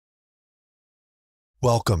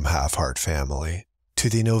Welcome, Half-Heart family, to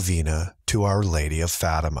the Novena to Our Lady of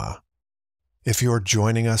Fatima. If you're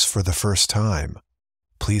joining us for the first time,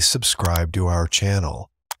 please subscribe to our channel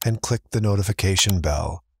and click the notification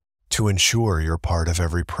bell to ensure you're part of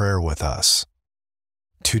every prayer with us.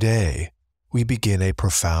 Today, we begin a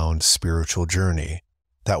profound spiritual journey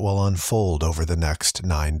that will unfold over the next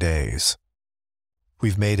 9 days.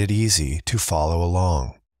 We've made it easy to follow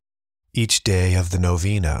along. Each day of the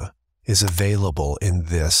novena is available in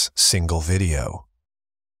this single video.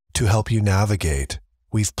 To help you navigate,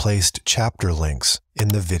 we've placed chapter links in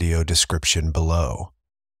the video description below.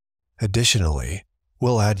 Additionally,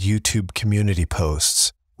 we'll add YouTube community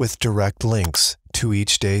posts with direct links to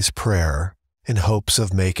each day's prayer in hopes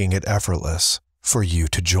of making it effortless for you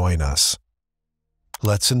to join us.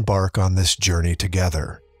 Let's embark on this journey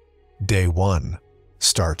together. Day 1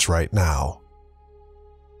 starts right now.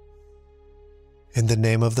 In the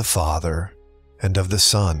name of the Father, and of the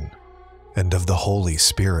Son, and of the Holy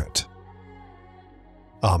Spirit.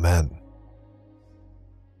 Amen.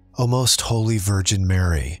 O most holy Virgin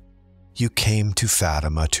Mary, you came to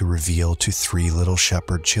Fatima to reveal to 3 little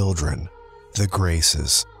shepherd children the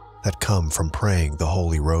graces that come from praying the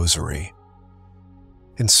Holy Rosary.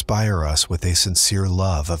 Inspire us with a sincere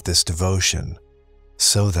love of this devotion,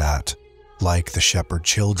 so that, like the shepherd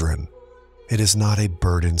children, it is not a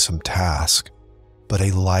burdensome task, but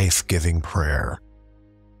a life-giving prayer.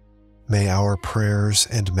 May our prayers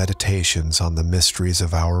and meditations on the mysteries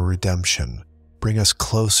of our redemption bring us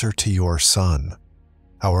closer to your Son,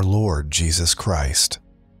 our Lord Jesus Christ.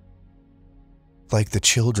 Like the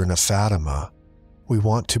children of Fatima, we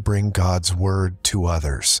want to bring God's word to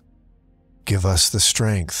others. Give us the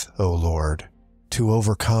strength, O Lord, to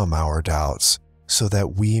overcome our doubts so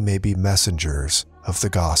that we may be messengers of the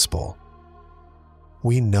gospel.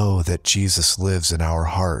 We know that Jesus lives in our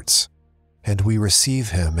hearts, and we receive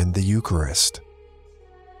him in the Eucharist.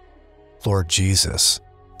 Lord Jesus,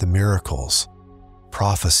 the miracles,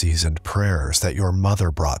 prophecies, and prayers that your mother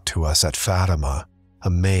brought to us at Fatima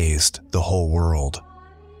amazed the whole world.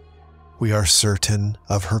 We are certain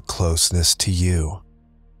of her closeness to you.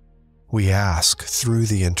 We ask through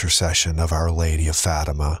the intercession of Our Lady of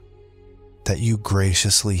Fatima that you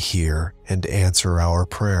graciously hear and answer our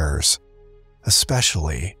prayers.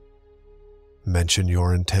 Especially, mention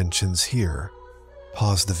your intentions here.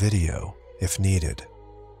 Pause the video if needed.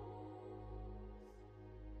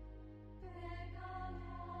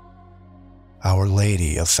 Our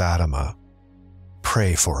Lady of Fatima,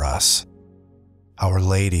 pray for us. Our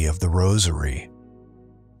Lady of the Rosary,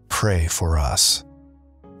 pray for us.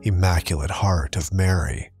 Immaculate Heart of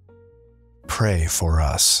Mary, pray for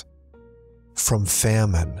us. From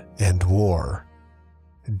famine and war,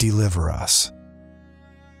 deliver us.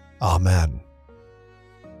 Amen.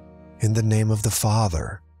 In the name of the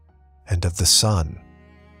Father, and of the Son,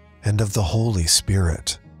 and of the Holy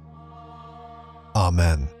Spirit.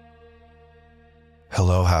 Amen.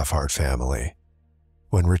 Hello, Half-Heart family.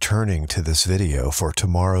 When returning to this video for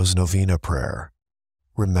tomorrow's novena prayer,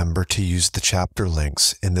 remember to use the chapter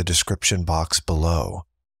links in the description box below,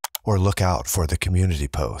 or look out for the community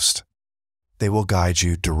post. They will guide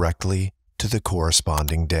you directly to the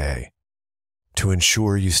corresponding day. To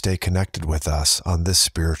ensure you stay connected with us on this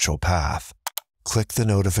spiritual path, click the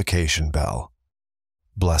notification bell.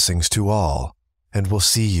 Blessings to all, and we'll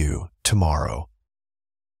see you tomorrow.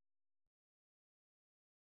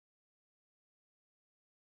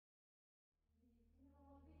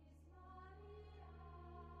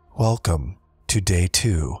 Welcome to Day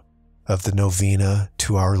 2 of the Novena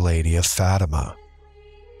to Our Lady of Fatima.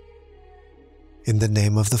 In the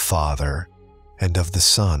name of the Father, and of the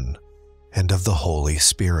Son, and of the Holy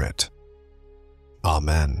Spirit.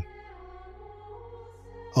 Amen.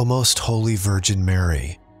 O most holy Virgin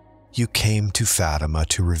Mary, you came to Fatima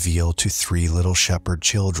to reveal to 3 little shepherd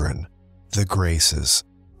children the graces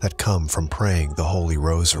that come from praying the Holy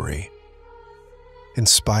Rosary.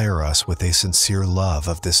 Inspire us with a sincere love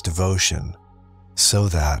of this devotion, so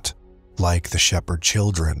that, like the shepherd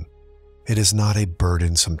children, it is not a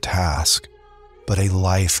burdensome task, but a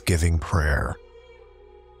life-giving prayer.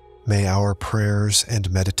 May our prayers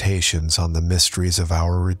and meditations on the mysteries of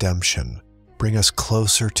our redemption bring us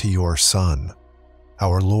closer to your Son,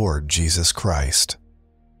 our Lord Jesus Christ.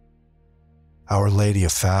 Our Lady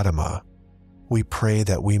of Fatima, we pray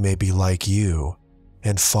that we may be like you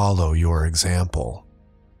and follow your example.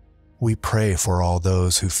 We pray for all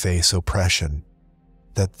those who face oppression,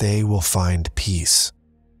 that they will find peace.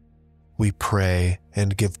 We pray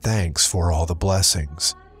and give thanks for all the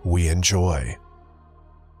blessings we enjoy.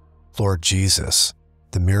 Lord Jesus,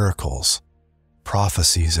 the miracles,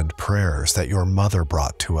 prophecies and prayers that your mother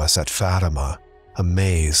brought to us at Fatima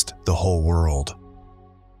amazed the whole world.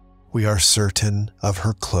 We are certain of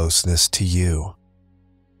her closeness to you.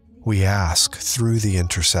 We ask through the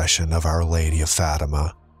intercession of Our Lady of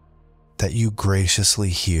Fatima that you graciously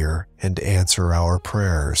hear and answer our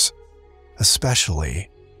prayers, especially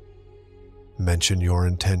mention your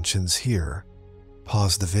intentions here.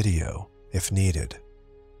 Pause the video if needed.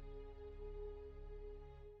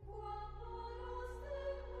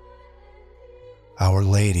 Our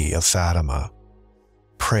Lady of Fatima,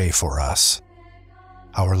 pray for us.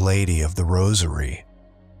 Our Lady of the Rosary,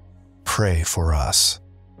 pray for us.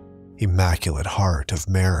 Immaculate Heart of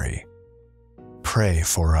Mary, pray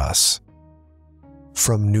for us.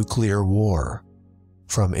 From nuclear war,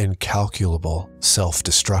 from incalculable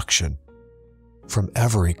self-destruction, from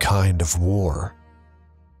every kind of war,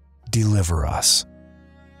 deliver us.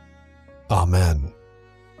 Amen.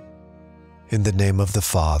 In the name of the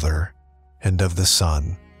Father, and of the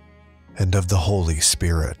Son, and of the Holy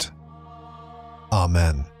Spirit.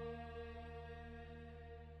 Amen.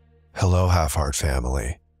 Hello, Half-Heart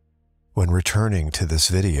family. When returning to this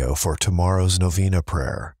video for tomorrow's Novena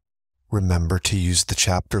prayer, remember to use the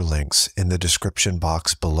chapter links in the description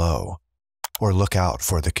box below, or look out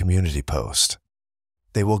for the community post.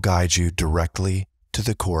 They will guide you directly to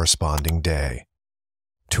the corresponding day.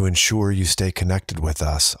 To ensure you stay connected with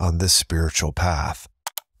us on this spiritual path,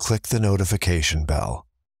 click the notification bell.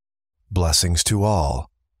 Blessings to all,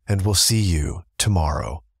 and we'll see you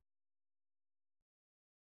tomorrow.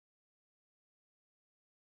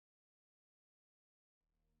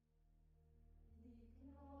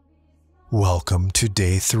 Welcome to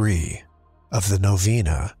Day 3 of the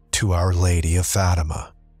Novena to Our Lady of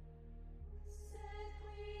Fatima.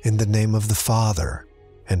 In the name of the Father,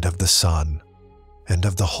 and of the Son, and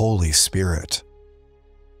of the Holy Spirit.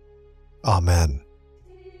 Amen.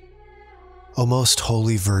 O most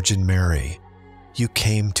Holy Virgin Mary, you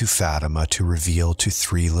came to Fatima to reveal to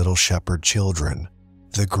 3 little shepherd children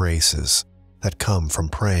the graces that come from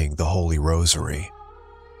praying the Holy Rosary.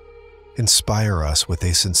 Inspire us with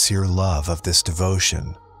a sincere love of this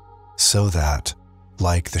devotion, so that,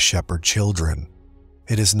 like the shepherd children,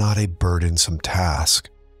 it is not a burdensome task,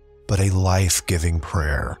 but a life-giving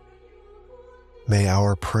prayer. May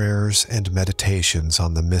our prayers and meditations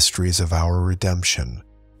on the mysteries of our redemption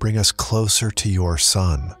bring us closer to your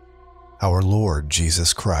Son, our Lord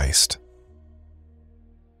Jesus Christ.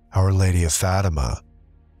 Our Lady of Fatima,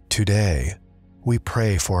 today we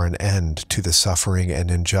pray for an end to the suffering and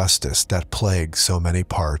injustice that plague so many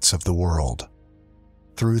parts of the world.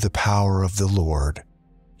 Through the power of the Lord,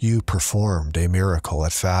 you performed a miracle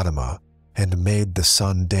at Fatima and made the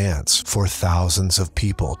sun dance for thousands of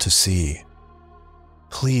people to see.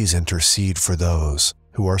 Please intercede for those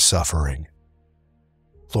who are suffering.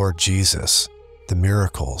 Lord Jesus, the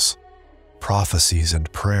miracles, prophecies,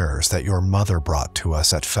 and prayers that your mother brought to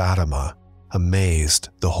us at Fatima amazed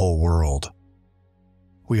the whole world.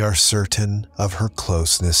 We are certain of her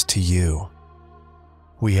closeness to you.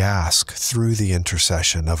 We ask through the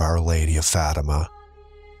intercession of Our Lady of Fatima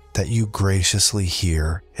that you graciously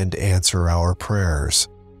hear and answer our prayers,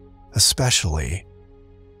 especially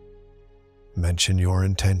mention your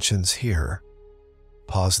intentions here.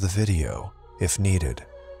 Pause the video if needed.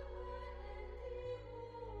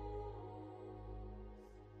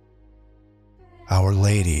 Our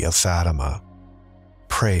Lady of Fatima,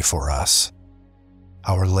 pray for us.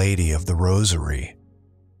 Our Lady of the Rosary,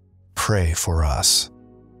 pray for us.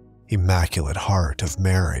 Immaculate Heart of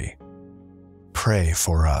Mary, pray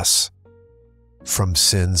for us. From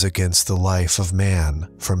sins against the life of man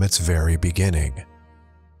from its very beginning,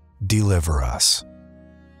 deliver us.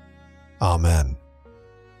 Amen.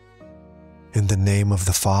 In the name of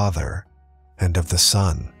the Father, and of the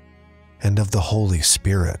Son, and of the Holy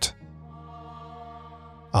Spirit.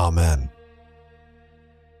 Amen.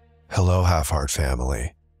 Hello, Half-Heart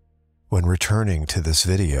family. When returning to this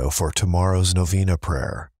video for tomorrow's Novena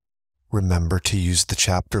prayer, remember to use the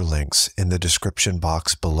chapter links in the description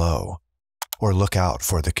box below, or look out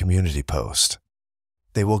for the community post.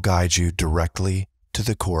 They will guide you directly to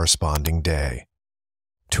the corresponding day.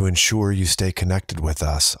 To ensure you stay connected with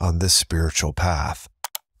us on this spiritual path,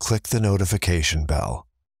 click the notification bell.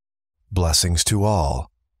 Blessings to all,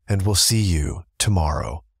 and we'll see you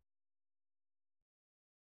tomorrow.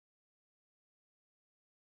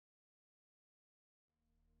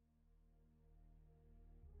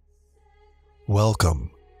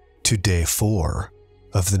 Welcome to Day 4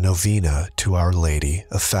 of the Novena to Our Lady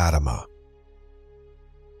of Fatima.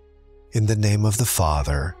 In the name of the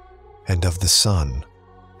Father, and of the Son,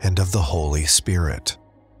 and of the Holy Spirit.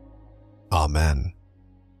 Amen.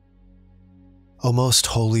 O most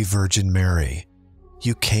holy Virgin Mary,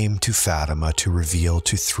 you came to Fatima to reveal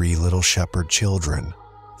to 3 little shepherd children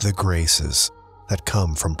the graces that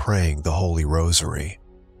come from praying the Holy Rosary.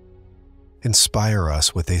 Inspire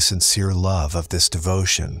us with a sincere love of this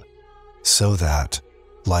devotion, so that,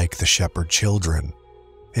 like the shepherd children,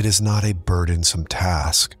 it is not a burdensome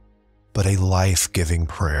task, but a life-giving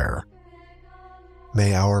prayer.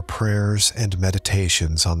 May our prayers and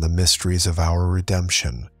meditations on the mysteries of our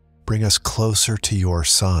redemption bring us closer to your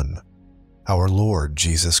Son, our Lord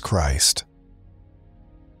Jesus Christ.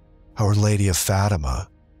 Our Lady of Fatima,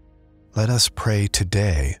 let us pray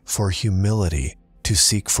today for humility to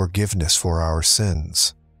seek forgiveness for our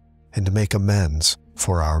sins and make amends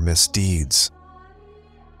for our misdeeds.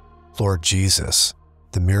 Lord Jesus,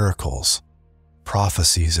 the miracles,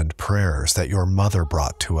 prophecies, and prayers that your mother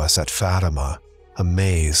brought to us at Fatima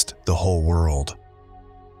amazed the whole world.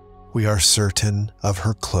 We are certain of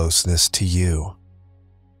her closeness to you.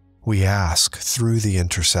 We ask through the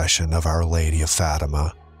intercession of Our Lady of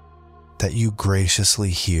Fatima that you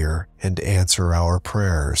graciously hear and answer our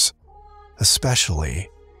prayers, especially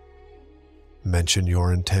mention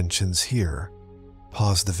your intentions here.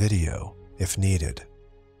 Pause the video if needed.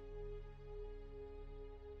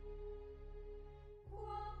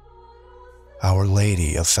 Our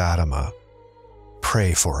Lady of Fatima,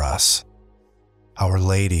 pray for us. Our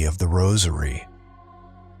Lady of the Rosary,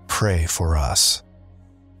 pray for us.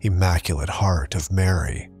 Immaculate Heart of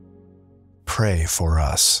Mary, pray for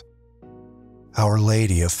us. Our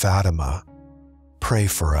Lady of Fatima, pray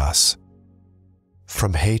for us.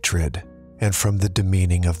 From hatred and from the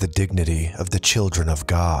demeaning of the dignity of the children of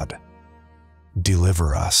God,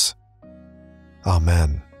 deliver us.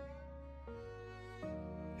 Amen.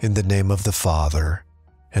 In the name of the Father,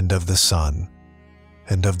 and of the Son,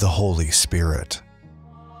 and of the Holy Spirit.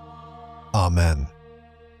 Amen.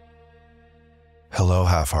 Hello,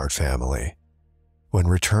 Half-Heart family. When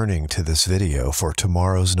returning to this video for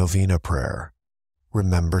tomorrow's Novena prayer,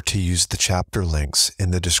 remember to use the chapter links in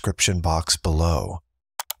the description box below,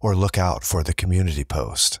 or look out for the community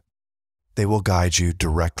post. They will guide you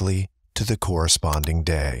directly to the corresponding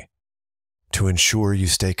day. To ensure you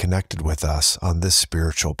stay connected with us on this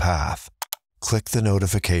spiritual path, click the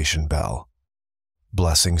notification bell.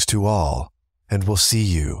 Blessings to all, and we'll see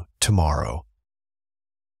you tomorrow.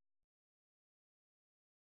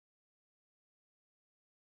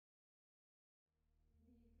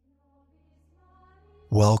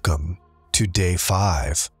 Welcome to Day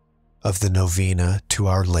 5 of the Novena to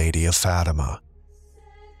Our Lady of Fatima.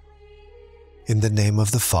 In the name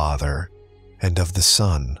of the Father, and of the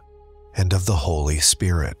Son, and of the Holy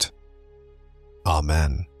Spirit.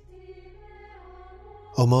 Amen.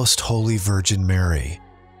 O most holy Virgin Mary,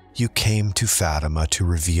 you came to Fatima to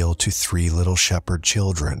reveal to 3 little shepherd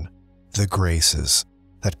children the graces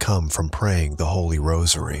that come from praying the Holy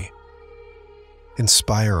Rosary.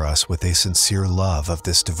 Inspire us with a sincere love of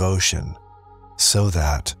this devotion, so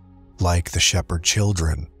that, like the shepherd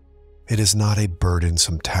children, it is not a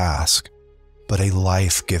burdensome task, but a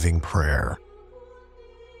life-giving prayer.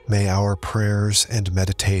 May our prayers and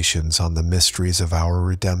meditations on the mysteries of our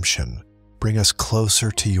redemption bring us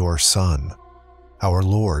closer to your Son, our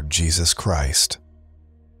Lord Jesus Christ.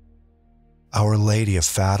 Our Lady of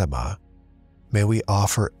Fatima, may we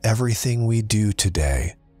offer everything we do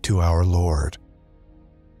today to our Lord.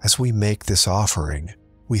 As we make this offering,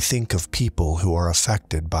 we think of people who are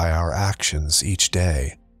affected by our actions each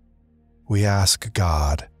day. We ask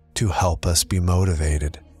God to help us be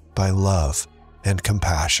motivated by love and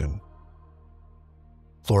compassion.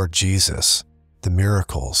 Lord Jesus, the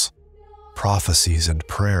miracles, prophecies, and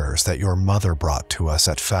prayers that your mother brought to us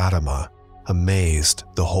at Fatima amazed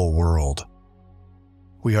the whole world.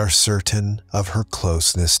 We are certain of her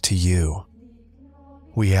closeness to you.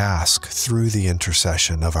 We ask through the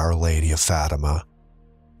intercession of Our Lady of Fatima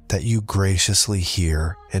that you graciously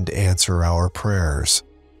hear and answer our prayers,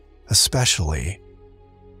 especially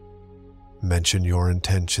mention your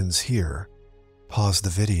intentions here. Pause the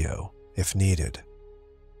video if needed.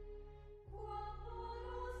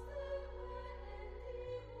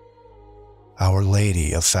 Our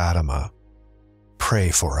Lady of Fatima, pray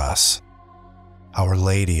for us. Our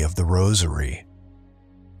Lady of the Rosary,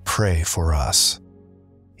 pray for us.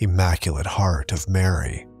 Immaculate Heart of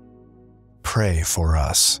Mary, pray for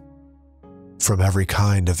us. From every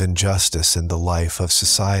kind of injustice in the life of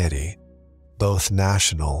society, both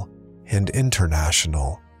national and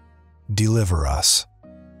international, deliver us.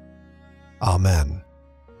 Amen.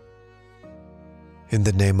 In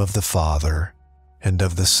the name of the Father, and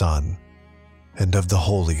of the Son, and of the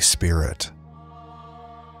Holy Spirit.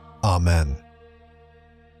 Amen.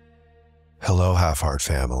 Hello, Half-Heart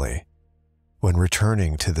family. When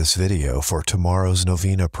returning to this video for tomorrow's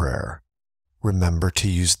Novena prayer, remember to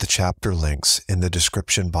use the chapter links in the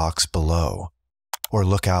description box below, or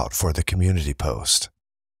look out for the community post.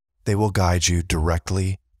 They will guide you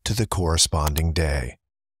directly to the corresponding day.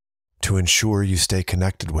 To ensure you stay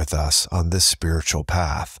connected with us on this spiritual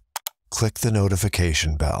path, click the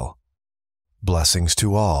notification bell. Blessings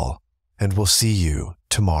to all, and we'll see you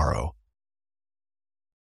tomorrow.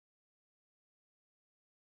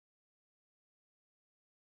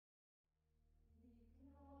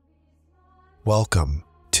 Welcome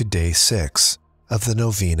to Day 6 of the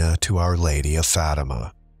Novena to Our Lady of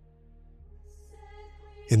Fatima.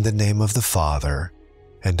 In the name of the Father,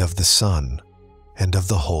 and of the Son, and of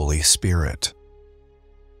the Holy Spirit.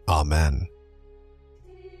 Amen.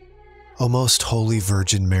 O most Holy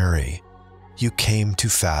Virgin Mary, you came to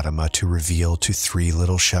Fatima to reveal to 3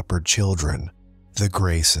 little shepherd children the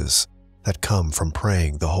graces that come from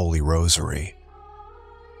praying the Holy Rosary.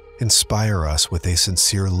 Inspire us with a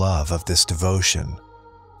sincere love of this devotion,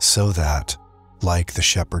 so that, like the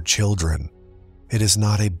shepherd children, it is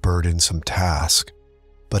not a burdensome task,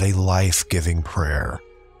 but a life-giving prayer.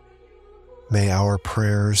 May our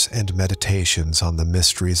prayers and meditations on the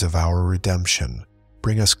mysteries of our redemption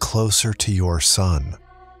bring us closer to your Son,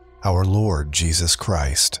 our Lord Jesus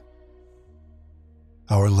Christ.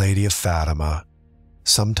 Our Lady of Fatima,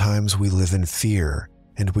 sometimes we live in fear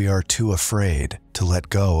and we are too afraid to let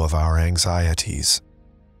go of our anxieties.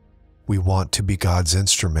 We want to be God's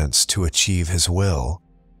instruments to achieve His will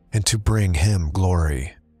and to bring Him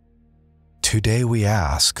glory. Today we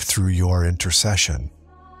ask through your intercession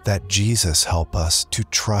that Jesus help us to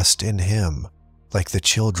trust in Him like the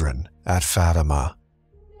children at Fatima.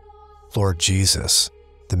 Lord Jesus,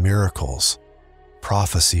 the miracles,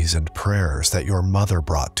 prophecies, and prayers that your mother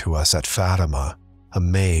brought to us at Fatima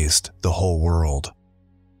amazed the whole world.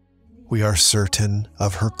 We are certain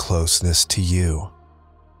of her closeness to you.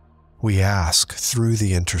 We ask through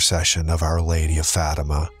the intercession of Our Lady of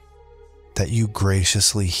Fatima that you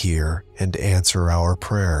graciously hear and answer our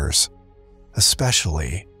prayers,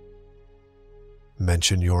 especially.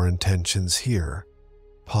 Mention your intentions here.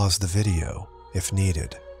 Pause the video if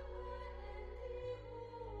needed.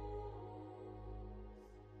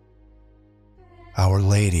 Our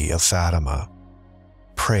Lady of Fatima,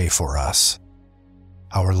 pray for us.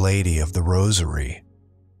 Our Lady of the Rosary,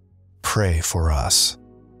 pray for us.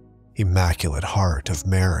 Immaculate Heart of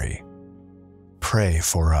Mary, pray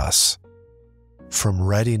for us. From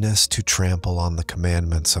readiness to trample on the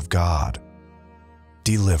commandments of God,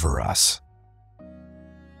 deliver us.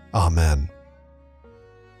 Amen.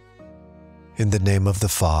 In the name of the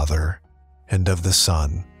Father, and of the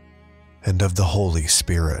Son, and of the Holy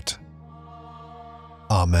Spirit.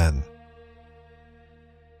 Amen.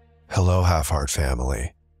 Hello, Half-Heart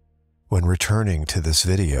family. When returning to this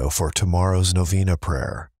video for tomorrow's Novena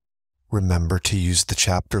prayer, remember to use the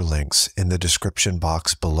chapter links in the description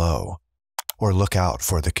box below, or look out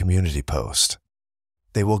for the community post.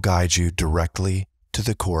 They will guide you directly to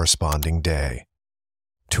the corresponding day.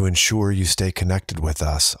 To ensure you stay connected with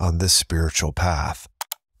us on this spiritual path,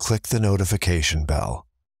 click the notification bell.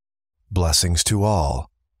 Blessings to all,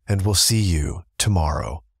 and we'll see you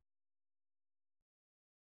tomorrow.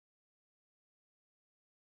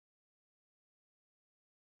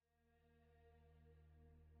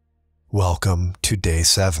 Welcome to Day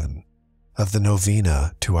 7 of the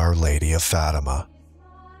Novena to Our Lady of Fatima.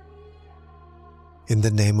 In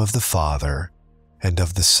the name of the Father, and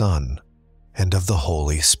of the Son, and of the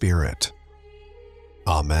Holy Spirit.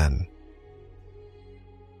 Amen.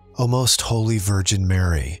 O most Holy Virgin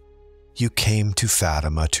Mary, you came to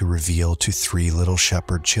Fatima to reveal to 3 little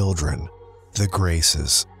shepherd children the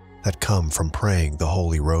graces that come from praying the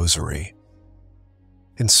Holy Rosary.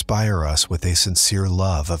 Inspire us with a sincere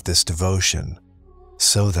love of this devotion,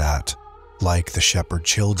 so that, like the shepherd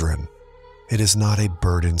children, it is not a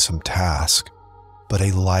burdensome task, but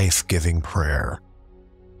a life-giving prayer.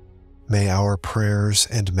 May our prayers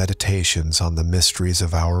and meditations on the mysteries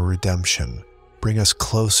of our redemption bring us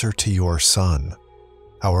closer to your Son,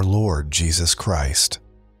 our Lord Jesus Christ.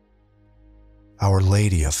 Our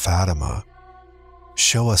Lady of Fatima,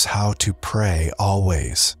 show us how to pray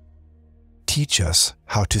always. Teach us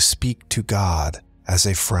how to speak to God as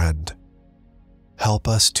a friend. Help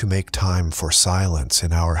us to make time for silence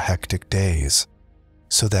in our hectic days,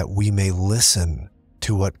 so that we may listen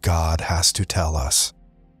to what God has to tell us.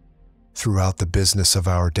 Throughout the business of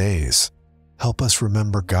our days, help us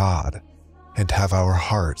remember God and have our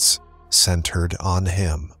hearts centered on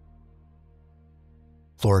Him.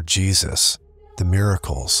 Lord Jesus, the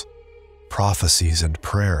miracles, prophecies and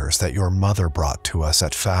prayers that your mother brought to us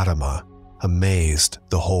at Fatima amazed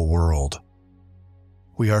the whole world.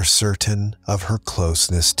 We are certain of her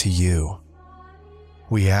closeness to you.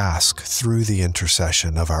 We ask through the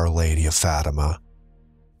intercession of Our Lady of Fatima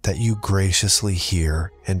that you graciously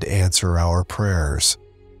hear and answer our prayers,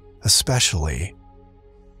 especially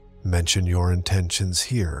mention your intentions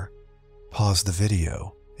here. Pause the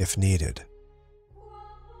video if needed.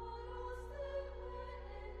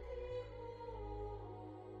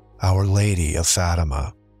 Our Lady of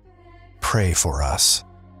Fatima, pray for us.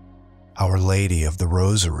 Our Lady of the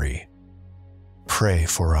Rosary, pray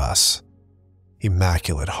for us.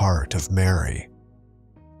 Immaculate Heart of Mary,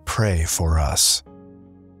 pray for us.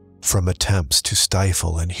 From attempts to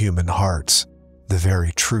stifle in human hearts the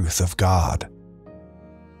very truth of God,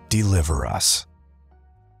 deliver us.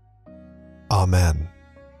 Amen.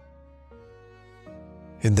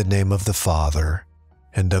 In the name of the Father,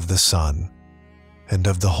 and of the Son, and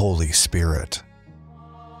of the Holy Spirit.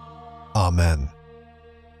 Amen.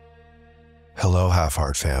 Hello,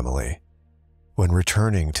 Half-Heart family. When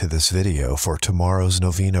returning to this video for tomorrow's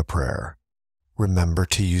Novena prayer, remember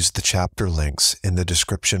to use the chapter links in the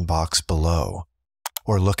description box below,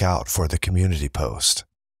 or look out for the community post.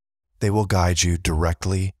 They will guide you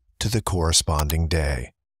directly to the corresponding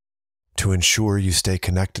day. To ensure you stay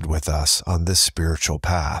connected with us on this spiritual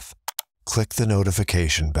path, click the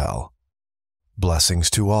notification bell. Blessings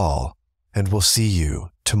to all, and we'll see you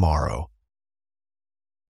tomorrow.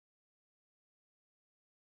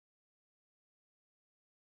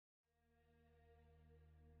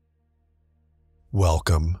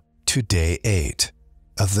 Welcome to Day 8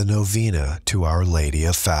 of the Novena to Our Lady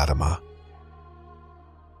of Fatima.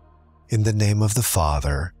 In the name of the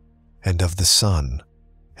Father, and of the Son,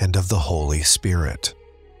 and of the Holy Spirit.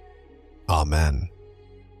 Amen.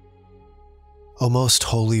 O most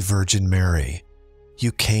Holy Virgin Mary,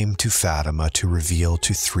 you came to Fatima to reveal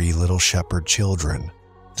to 3 little shepherd children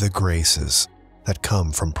the graces that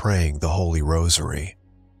come from praying the Holy Rosary.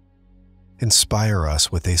 Inspire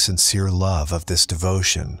us with a sincere love of this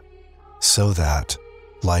devotion, so that,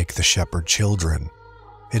 like the shepherd children,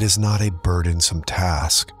 it is not a burdensome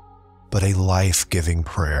task, but a life-giving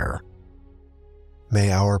prayer.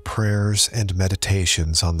 May our prayers and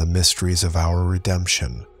meditations on the mysteries of our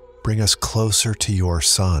redemption bring us closer to your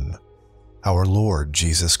Son, our Lord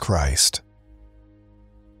Jesus Christ.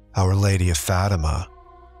 Our Lady of Fatima,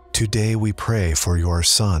 today we pray for your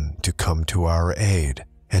Son to come to our aid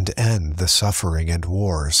and end the suffering and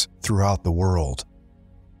wars throughout the world.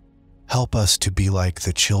 Help us to be like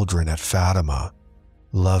the children at Fatima,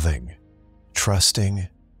 loving, trusting,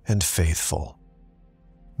 and faithful.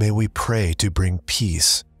 May we pray to bring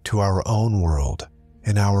peace to our own world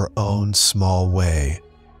in our own small way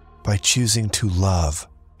by choosing to love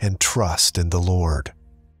and trust in the Lord.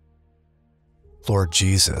 Lord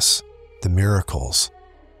Jesus, the miracles,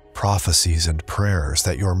 prophecies, and prayers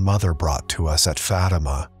that your mother brought to us at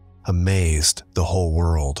Fatima amazed the whole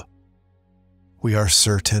world. We are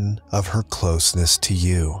certain of her closeness to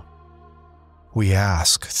you. We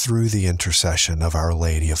ask through the intercession of Our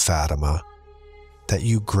Lady of Fatima that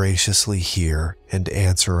you graciously hear and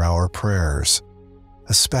answer our prayers,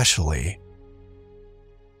 especially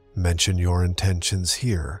mention your intentions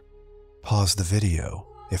here. Pause the video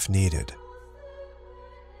if needed.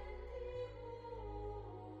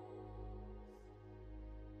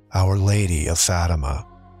 Our Lady of Fatima,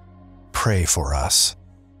 pray for us.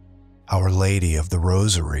 Our Lady of the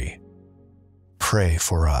Rosary, pray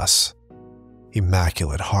for us.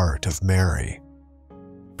 Immaculate Heart of Mary,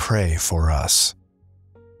 pray for us.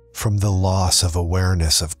 From the loss of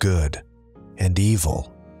awareness of good and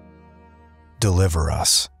evil, deliver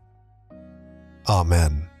us.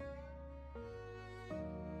 Amen.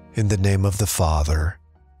 In the name of the Father,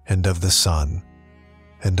 and of the Son,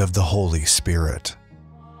 and of the Holy Spirit.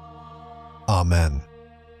 Amen.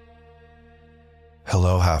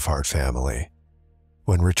 Hello, Half-Heart family.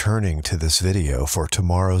 When returning to this video for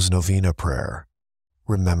tomorrow's Novena prayer,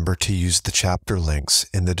 remember to use the chapter links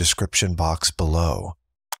in the description box below,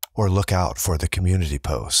 or look out for the community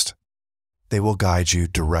post. They will guide you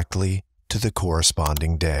directly to the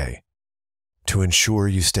corresponding day. To ensure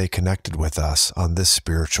you stay connected with us on this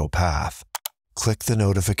spiritual path, click the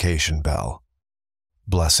notification bell.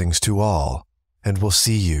 Blessings to all, and we'll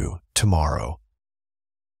see you tomorrow.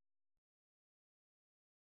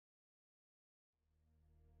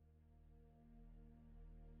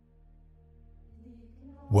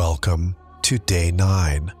 Welcome to Day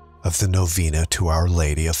 9 of the Novena to Our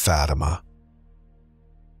Lady of Fatima.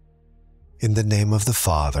 In the name of the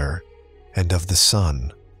Father, and of the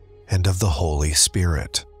Son, and of the Holy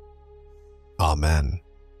Spirit. Amen.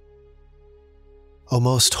 O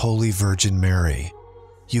most holy Virgin Mary,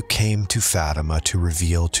 you came to Fatima to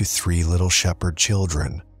reveal to 3 little shepherd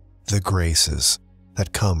children the graces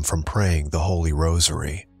that come from praying the Holy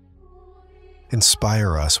Rosary.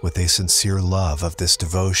 Inspire us with a sincere love of this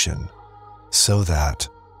devotion, so that,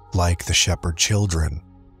 like the shepherd children,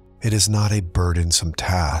 it is not a burdensome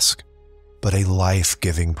task, but a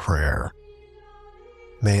life-giving prayer.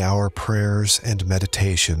 May our prayers and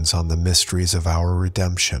meditations on the mysteries of our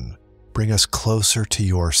redemption bring us closer to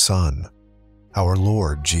your Son, our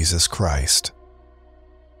Lord Jesus Christ.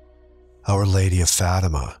 Our Lady of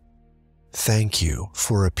Fatima, thank you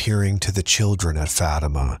for appearing to the children at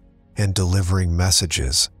Fatima and delivering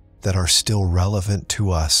messages that are still relevant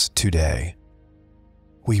to us today.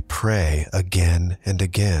 We pray again and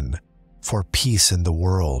again for peace in the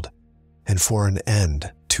world and for an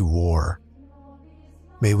end to war.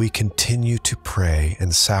 May we continue to pray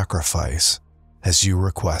and sacrifice as you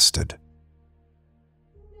requested.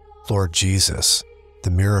 Lord Jesus,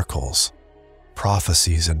 the miracles,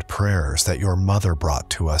 prophecies, and prayers that your mother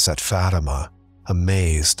brought to us at Fatima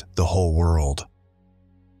amazed the whole world.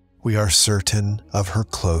 We are certain of her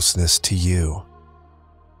closeness to you.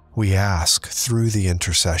 We ask through the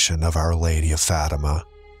intercession of Our Lady of Fatima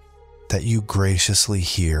that you graciously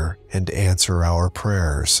hear and answer our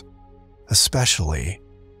prayers, especially.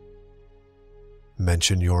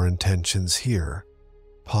 Mention your intentions here.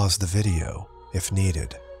 Pause the video if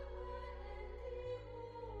needed.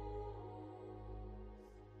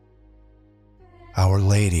 Our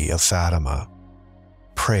Lady of Fatima,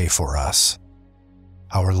 pray for us.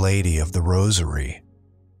 Our Lady of the Rosary,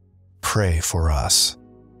 pray for us.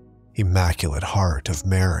 Immaculate Heart of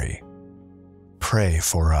Mary, pray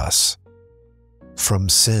for us. From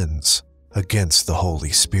sins against the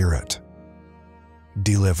Holy Spirit,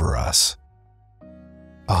 deliver us.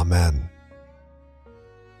 Amen.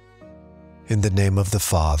 In the name of the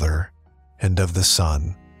Father, and of the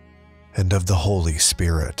Son, and of the Holy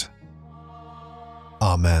Spirit.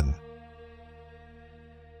 Amen.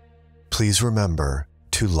 Please remember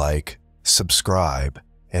to like, subscribe,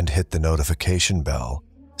 and hit the notification bell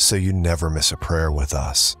so you never miss a prayer with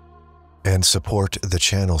us. And support the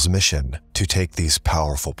channel's mission to take these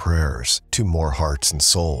powerful prayers to more hearts and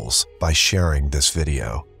souls by sharing this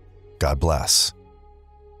video. God bless.